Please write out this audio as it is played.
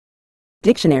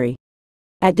Dictionary.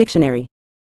 At dictionary.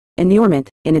 Inurement,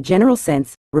 in a general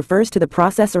sense, refers to the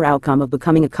process or outcome of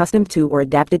becoming accustomed to or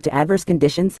adapted to adverse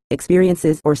conditions,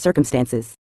 experiences, or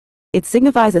circumstances. It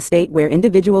signifies a state where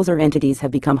individuals or entities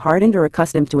have become hardened or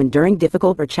accustomed to enduring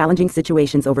difficult or challenging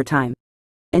situations over time.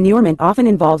 Inurement often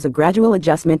involves a gradual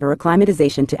adjustment or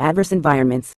acclimatization to adverse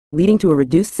environments, leading to a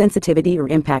reduced sensitivity or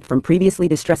impact from previously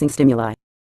distressing stimuli.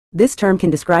 This term can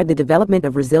describe the development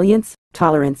of resilience,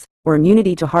 tolerance, or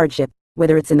immunity to hardship,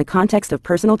 whether it's in the context of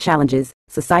personal challenges,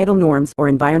 societal norms, or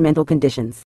environmental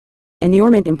conditions.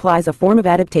 Inurement implies a form of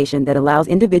adaptation that allows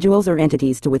individuals or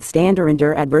entities to withstand or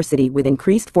endure adversity with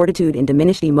increased fortitude and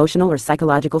diminished emotional or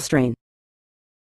psychological strain.